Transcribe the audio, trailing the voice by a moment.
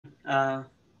Uh,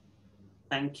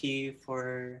 Thank you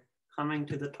for coming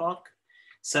to the talk.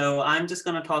 So I'm just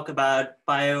going to talk about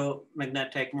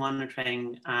biomagnetic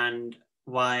monitoring and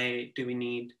why do we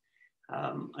need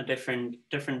a different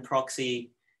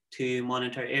proxy to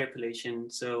monitor air pollution.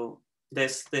 So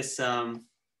this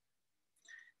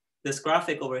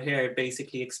graphic over here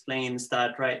basically explains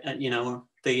that, right?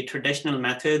 The traditional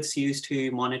methods used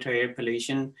to monitor air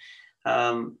pollution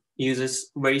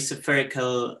uses very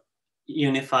spherical,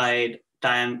 unified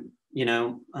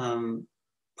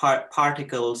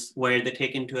particles where they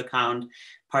take into account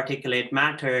particulate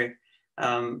matter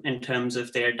in terms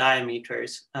of their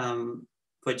diameters,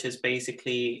 which is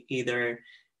basically either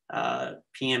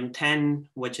PM10,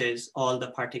 which is all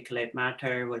the particulate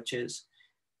matter, which is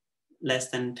less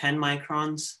than 10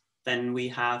 microns. Then we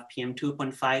have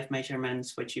PM2.5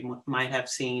 measurements, which you might have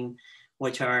seen,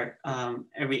 which are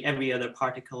every other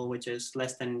particle, which is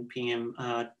less than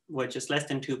which is less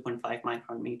than 2.5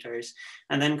 micrometers.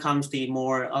 And then comes the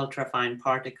more ultrafine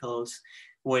particles,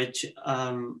 which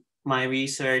my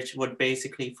research would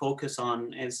basically focus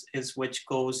on is which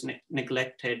goes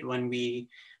neglected when we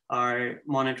are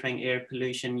monitoring air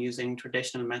pollution using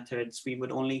traditional methods. We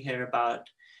would only hear about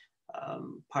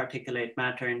particulate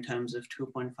matter in terms of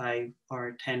 2.5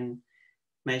 or 10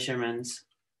 measurements.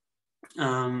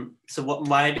 So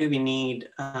why do we need,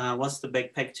 what's the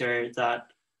big picture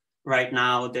that right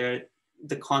now the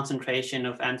concentration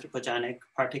of anthropogenic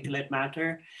particulate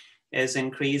matter is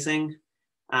increasing,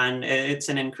 and it's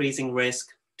an increasing risk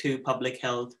to public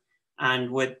health. And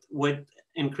with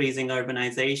increasing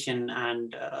urbanization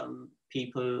and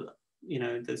people,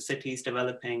 the cities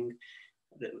developing,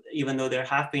 even though there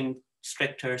have been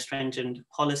stricter, stringent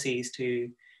policies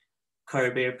to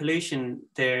curb air pollution,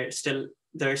 there's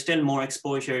still more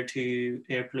exposure to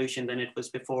air pollution than it was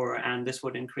before, and this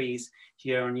would increase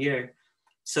year on year.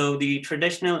 So the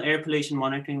traditional air pollution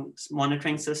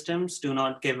monitoring systems do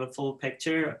not give a full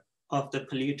picture of the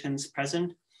pollutants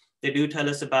present. They do tell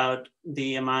us about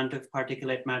the amount of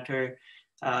particulate matter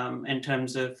in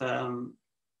terms of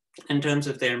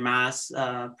their mass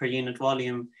per unit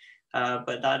volume,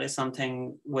 but that is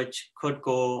something which could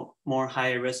go more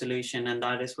higher resolution, and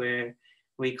that is where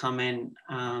we come in.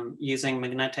 Using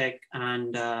magnetic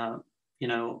and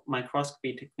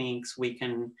microscopy techniques. We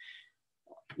can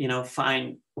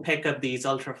pick up these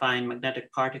ultrafine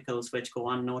magnetic particles which go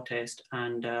unnoticed,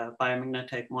 and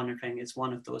biomagnetic monitoring is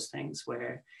one of those things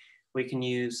where we can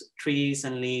use trees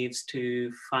and leaves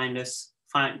to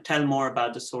tell more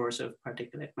about the source of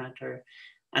particulate matter.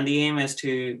 And the aim is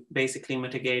to basically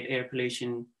mitigate air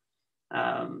pollution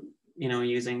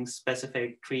using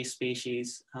specific tree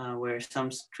species, where some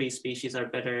tree species are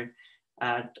better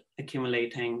at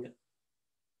accumulating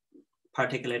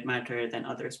particulate matter than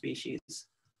other species.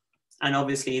 And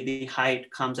obviously the height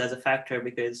comes as a factor,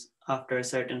 because after a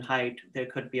certain height, there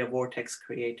could be a vortex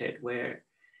created where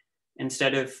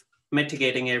instead of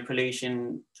mitigating air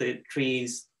pollution, the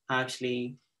trees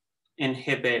actually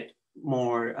inhibit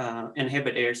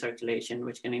air circulation,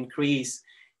 which can increase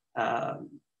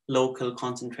local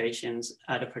concentrations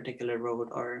at a particular road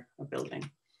or a building.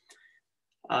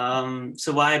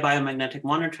 So why biomagnetic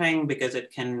monitoring? Because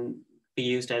it can be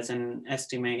used as an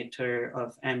estimator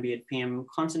of ambient PM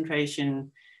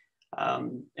concentration.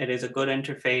 It is a good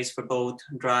interface for both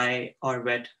dry or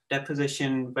wet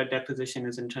deposition. Wet deposition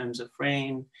is in terms of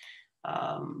rain,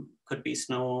 could be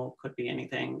snow, could be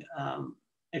anything.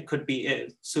 It could be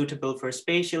suitable for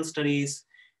spatial studies,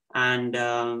 and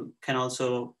can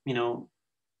also,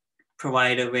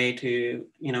 provide a way to,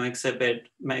 exhibit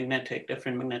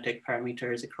different magnetic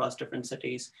parameters across different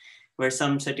cities, where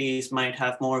some cities might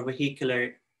have more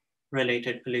vehicular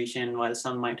related pollution, while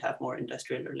some might have more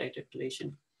industrial related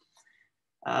pollution.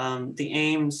 The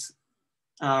aims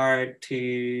are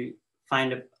to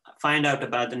find out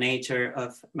about the nature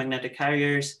of magnetic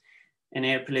carriers in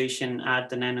air pollution at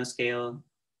the nanoscale,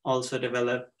 also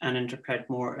develop and interpret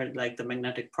more like the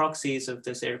magnetic proxies of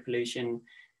this air pollution,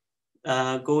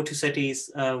 go to cities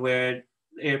where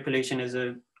air pollution is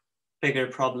a bigger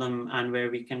problem and where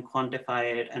we can quantify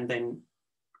it, and then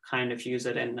kind of use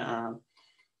it in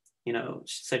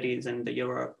cities in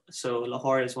Europe. So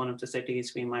Lahore is one of the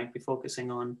cities we might be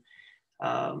focusing on.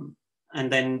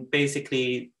 And then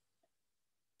basically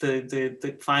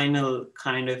the final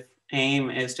kind of aim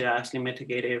is to actually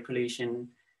mitigate air pollution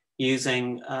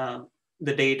using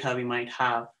the data we might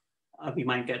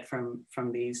get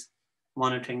from these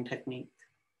monitoring techniques.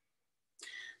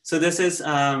 So this is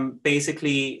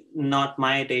basically not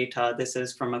my data. This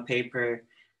is from a paper.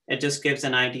 It just gives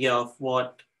an idea of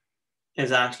what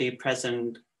is actually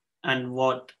present and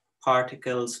what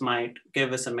particles might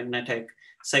give us a magnetic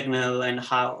signal and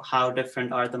how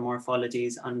different are the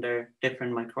morphologies under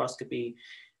different microscopy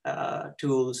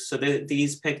tools. So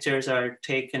these pictures are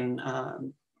taken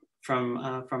from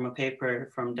a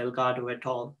paper from Delgado et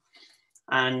al.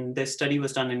 And this study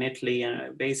was done in Italy, and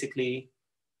it basically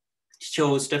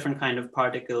shows different kind of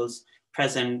particles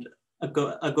present. A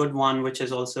good one, which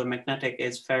is also magnetic,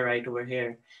 is ferrite over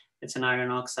here. It's an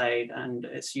iron oxide, and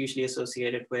it's usually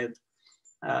associated with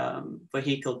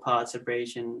vehicle parts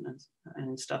abrasion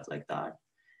and stuff like that.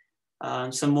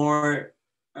 Some more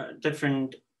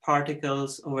different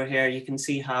particles over here. You can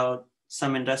see how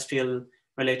some industrial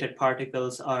related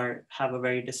particles have a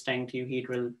very distinct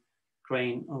euhedral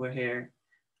grain over here.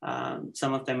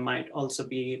 Some of them might also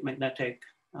be magnetic.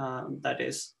 That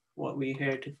is what we're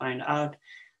here to find out.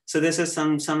 So this is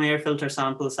some air filter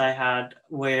samples I had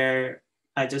where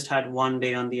I just had one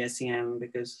day on the SEM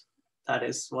because that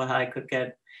is what I could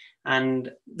get.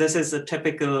 And this is a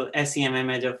typical SEM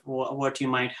image of what you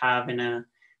might have in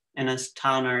a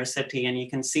town or a city. And you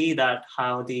can see that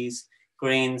how these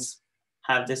grains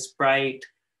have this bright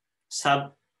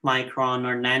sub-micron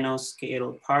or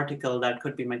nanoscale particle that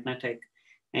could be magnetic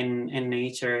in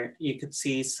nature. You could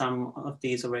see some of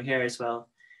these over here as well.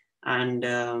 And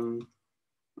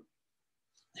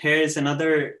here's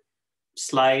another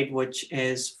slide, which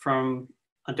is from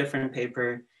a different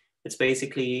paper. It's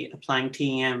basically applying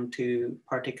TEM to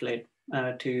particulate,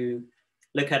 to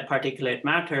look at particulate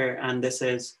matter. And this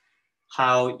is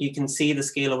how you can see the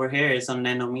scale over here is on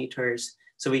nanometers.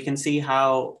 So we can see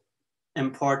how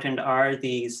important are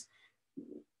these,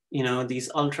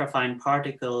 these ultrafine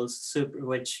particles,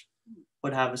 which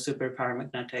would have a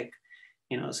superparamagnetic,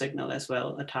 signal as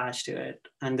well attached to it.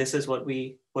 And this is what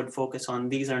we would focus on.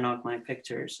 These are not my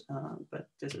pictures, but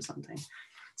this is something.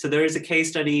 So there is a case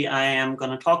study I am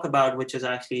going to talk about, which is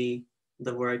actually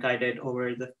the work I did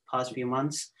over the past few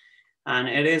months. And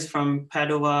it is from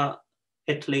Padova,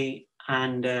 Italy.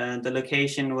 And the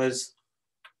location was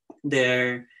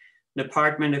their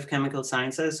Department of Chemical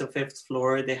Sciences. So 5th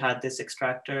floor, they had this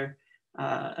extractor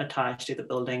attached to the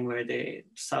building where they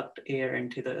sucked air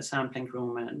into the sampling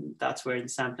room, and that's where the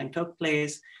sampling took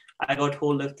place. I got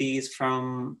hold of these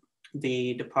from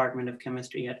the Department of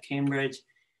Chemistry at Cambridge.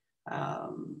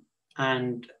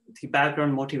 And the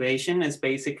background motivation is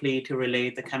basically to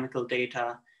relate the chemical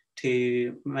data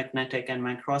to magnetic and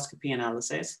microscopy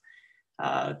analysis.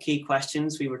 Key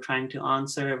questions we were trying to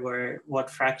answer were what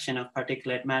fraction of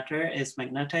particulate matter is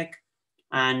magnetic,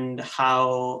 and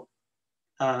how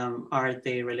are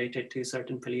they related to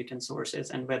certain pollutant sources,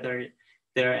 and whether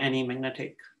there are any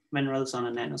magnetic minerals on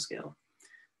a nanoscale.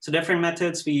 So different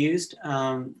methods we used,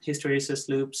 hysteresis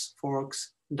loops,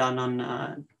 forks done on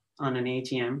an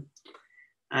AGM,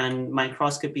 and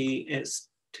microscopy is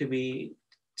to be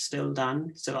still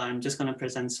done. So I'm just going to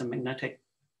present some magnetic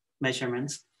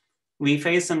measurements. We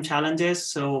face some challenges,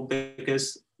 so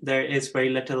because there is very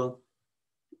little,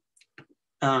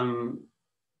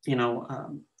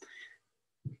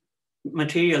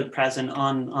 material present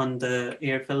on the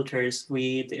air filters,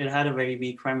 it had a very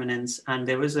weak remanence, and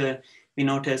we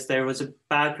noticed there was a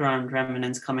background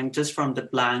remanence coming just from the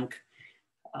blank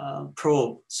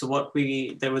probe. So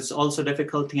there was also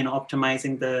difficulty in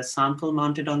optimizing the sample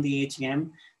mounted on the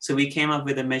AGM. So we came up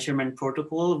with a measurement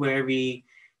protocol where we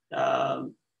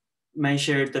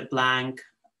measured the blank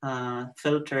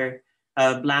filter,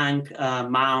 blank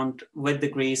mount with the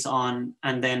grease on,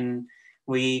 and then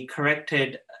we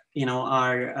corrected,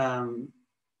 our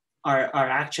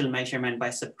actual measurement by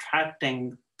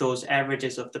subtracting those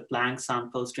averages of the blank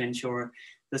samples to ensure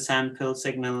the sample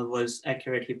signal was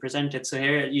accurately presented. So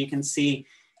here you can see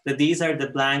that these are the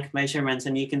blank measurements,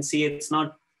 and you can see it's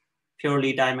not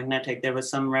purely diamagnetic. There was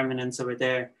some remanence over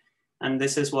there, and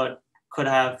this is what could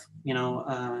have,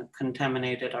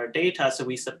 contaminated our data. So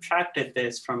we subtracted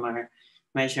this from our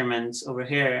measurements over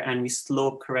here, and we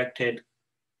slope corrected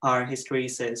our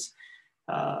hysteresis,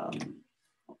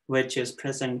 which is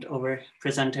presented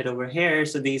over here.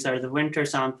 So these are the winter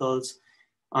samples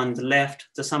on the left,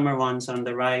 the summer ones on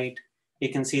the right. You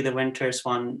can see the winter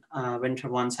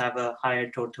ones have a higher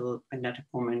total magnetic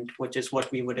moment, which is what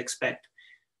we would expect,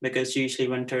 because usually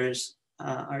winters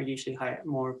are usually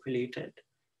more polluted.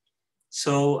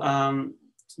 So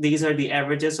these are the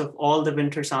averages of all the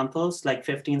winter samples, like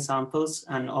 15 samples,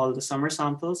 and all the summer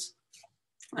samples.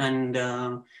 And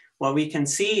what we can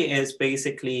see is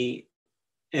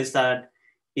that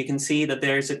you can see that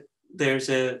there's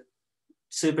a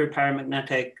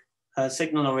superparamagnetic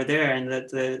signal over there, and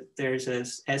that there's a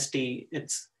SD,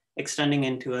 it's extending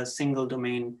into a single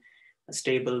domain, a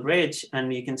stable ridge.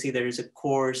 And you can see there is a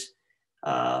coarse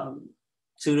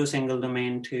pseudo-single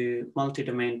domain to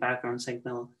multi-domain background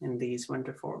signal in these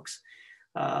winter forks.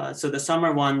 So the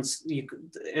summer ones,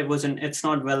 it's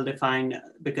not well defined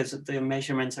because the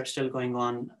measurements are still going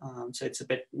on. So it's a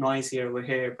bit noisier over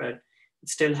here, but it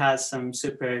still has some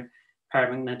super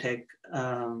paramagnetic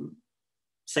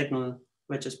signal,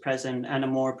 which is present, and a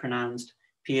more pronounced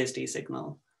PSD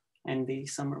signal in the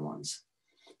summer ones.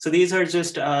 So these are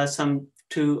just some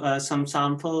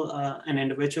sample, an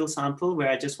individual sample where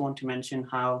I just want to mention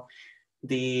how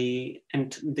the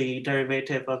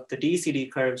derivative of the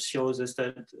DCD curves shows us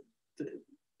that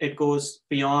it goes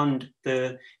beyond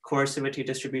the coercivity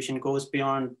distribution, goes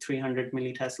beyond 300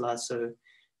 millitesla. So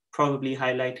probably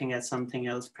highlighting as something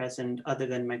else present other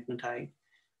than magnetite.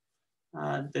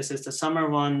 This is the summer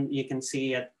one. You can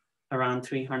see at around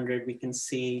 300, we can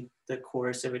see the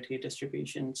coercivity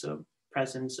distribution. So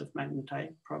presence of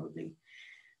magnetite probably.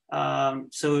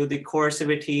 So the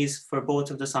coercivities for both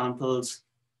of the samples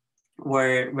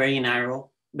were very narrow,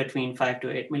 between 5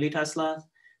 to 8 millitesla.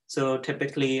 So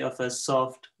typically of a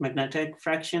soft magnetic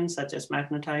fraction such as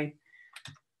magnetite.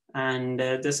 And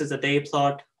this is a day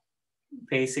plot,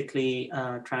 basically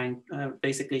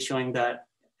basically showing that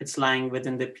it's lying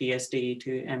within the PSD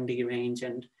to MD range,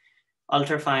 and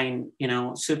ultrafine,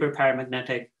 super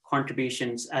paramagnetic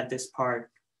contributions at this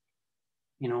part,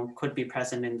 could be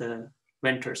present in the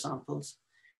winter samples.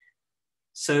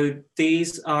 So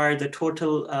these are the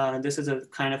total, this is a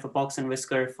kind of a box and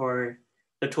whisker for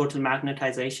the total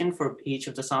magnetization for each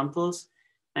of the samples.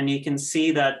 And you can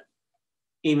see that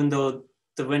even though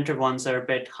the winter ones are a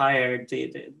bit higher,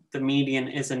 the median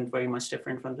isn't very much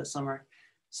different from the summer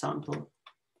sample.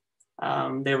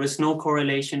 There was no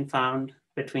correlation found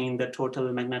between the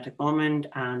total magnetic moment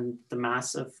and the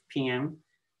mass of PM.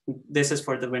 This is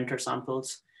for the winter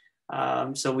samples.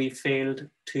 So we failed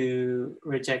to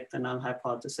reject the null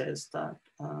hypothesis that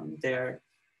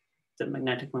the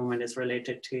magnetic moment is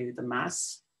related to the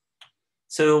mass.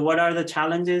 So what are the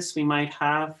challenges we might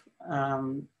have?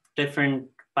 Different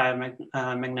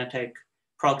biomagnetic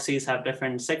proxies have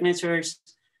different signatures,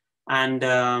 and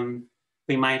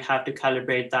we might have to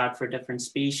calibrate that for different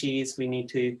species. We need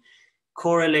to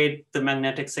correlate the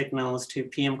magnetic signals to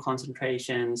PM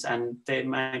concentrations, and they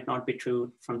might not be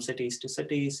true from cities to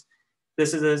cities.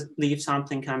 This is a leaf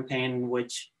sampling campaign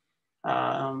which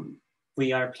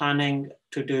we are planning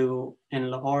to do in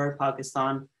Lahore,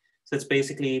 Pakistan. So it's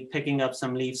basically picking up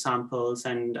some leaf samples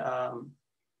and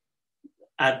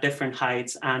at different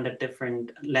heights and at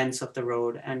different lengths of the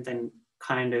road, and then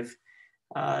kind of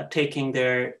taking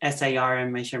their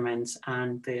SARM measurements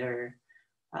and their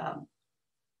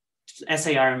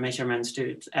SARM measurements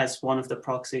as one of the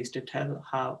proxies to tell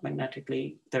how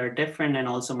magnetically they're different, and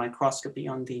also microscopy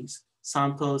on these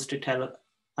samples to tell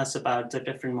us about the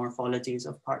different morphologies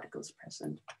of particles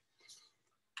present.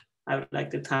 I would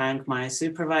like to thank my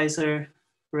supervisor,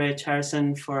 Rich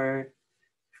Harrison, for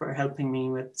helping me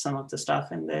with some of the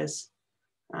stuff in this.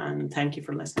 And thank you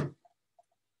for listening.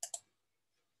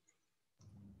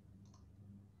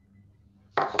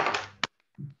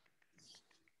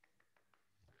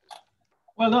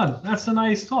 Well done. That's a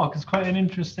nice talk. It's quite an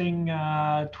interesting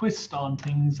twist on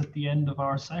things at the end of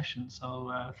our session.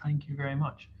 So thank you very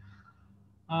much.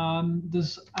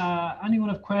 Does anyone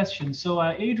have questions? So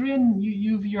Adrian,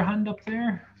 you've your hand up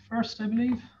there first, I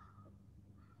believe.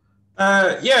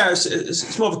 Yeah,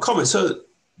 it's more of a comment. So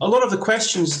a lot of the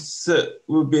questions that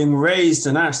were being raised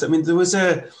and asked, I mean, there was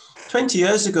 20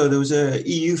 years ago, there was a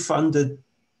EU-funded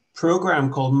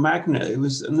program called Magnet. And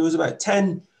there was about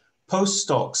 10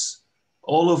 postdocs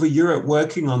all over Europe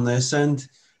working on this, and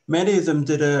many of them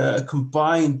did a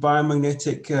combined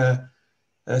biomagnetic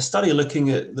study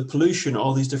looking at the pollution,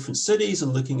 all these different cities,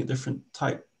 and looking at different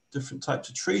types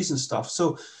of trees and stuff.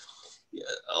 So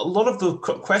a lot of the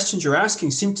questions you're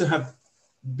asking seem to have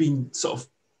been sort of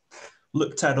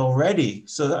looked at already.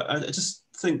 So I just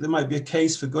think there might be a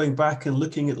case for going back and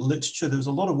looking at the literature. There was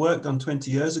a lot of work done 20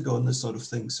 years ago on this sort of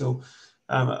thing. So,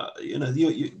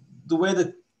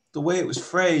 the way it was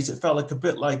phrased, it felt like a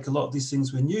bit like a lot of these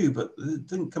things were new, but it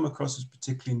didn't come across as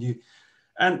particularly new.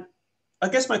 And I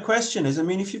guess my question is, I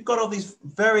mean, if you've got all these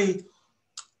very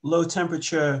low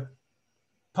temperature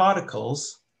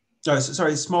particles,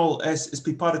 small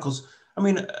SP particles, I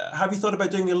mean, have you thought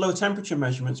about doing your low temperature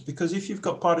measurements? Because if you've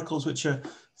got particles which are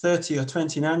 30 or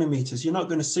 20 nanometers, you're not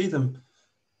going to see them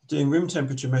doing room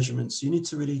temperature measurements. You need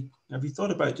to really, have you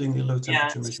thought about doing your low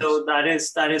temperature measurements? So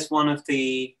that is one of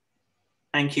the,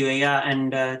 thank you,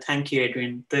 and thank you,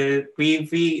 Adrian.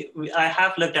 I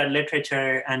have looked at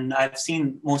literature and I've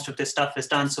seen most of this stuff is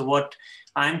done. So what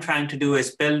I'm trying to do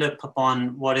is build up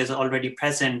upon what is already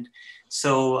present.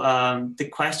 So the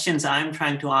questions I'm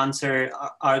trying to answer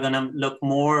are going to look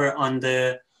more on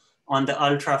the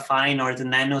ultrafine or the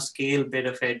nanoscale bit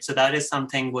of it. So that is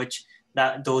something which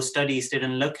those studies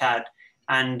didn't look at.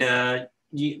 And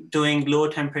doing low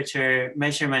temperature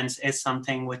measurements is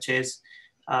something which is...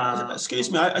 Excuse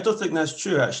me, I don't think that's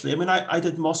true, actually. I mean, I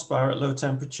did MOSBAR at low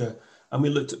temperature, and we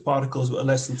looked at particles that are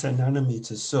less than 10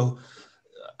 nanometers. So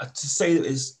to say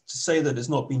that it's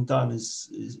not been done is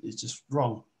just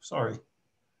wrong. Sorry.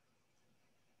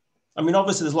 I mean,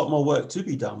 obviously there's a lot more work to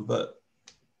be done, but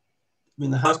I mean,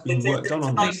 there has been work done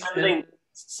on this.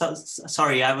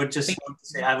 Sorry, I would just want to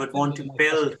say I would want to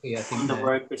build on the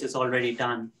work which is already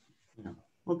done. Yeah.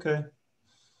 Okay.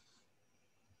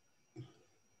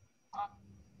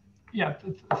 Yeah,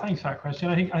 thanks for that question.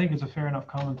 I think it's a fair enough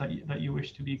comment that you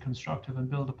wish to be constructive and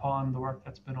build upon the work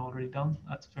that's been already done.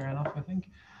 That's fair enough, I think.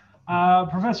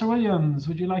 Professor Williams,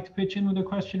 would you like to pitch in with a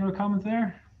question or a comment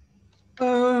there?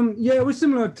 Yeah, it was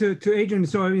similar to Adrian.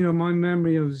 So, you know, my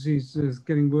memory obviously is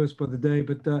getting worse by the day,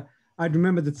 but I'd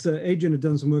remember that Adrian had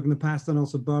done some work in the past, and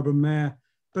also Barbara Mayer.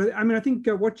 But I mean, I think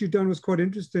what you've done was quite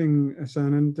interesting,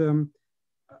 Hassan. And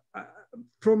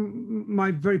from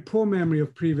my very poor memory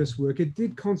of previous work, it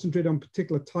did concentrate on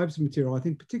particular types of material. I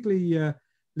think particularly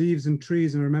leaves and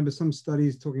trees. And I remember some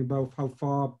studies talking about how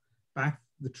far back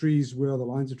the trees were, the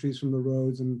lines of trees from the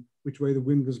roads, and which way the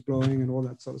wind was blowing and all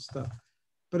that sort of stuff.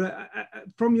 But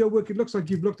from your work, it looks like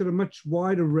you've looked at a much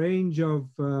wider range of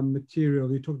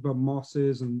material. You talked about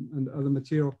mosses and other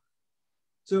material.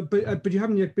 So, but you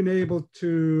haven't yet been able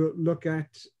to look at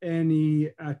any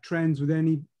trends with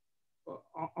any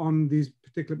on these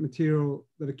particular material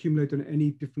that accumulate on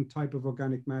any different type of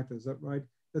organic matter. Is that right?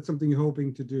 That's something you're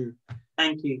hoping to do.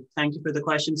 Thank you. Thank you for the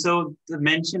question. So the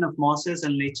mention of mosses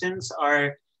and lichens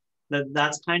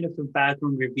that's kind of a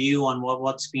background review on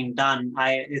what's been done.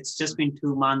 It's just been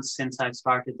 2 months since I've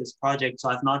started this project, so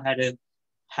I've not had to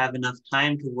have enough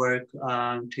time to work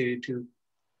to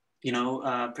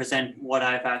present what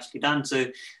I've actually done. So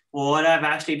what I've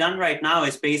actually done right now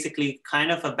is basically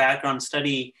kind of a background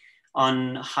study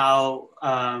on how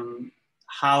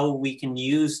we can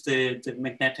use the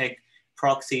magnetic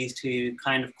proxies to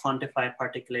kind of quantify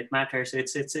particulate matter. So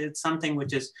it's something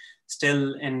which is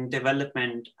still in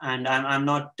development, and I'm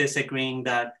not disagreeing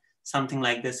that something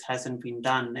like this hasn't been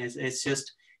done.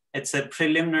 It's a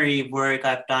preliminary work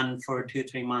I've done for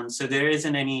 2-3 months. So there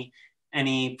isn't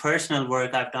any personal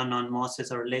work I've done on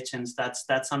mosses or lichens.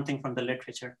 That's something from the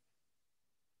literature.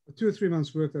 2 or 3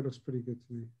 months work, that looks pretty good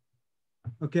to me.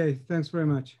 Okay, thanks very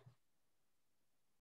much.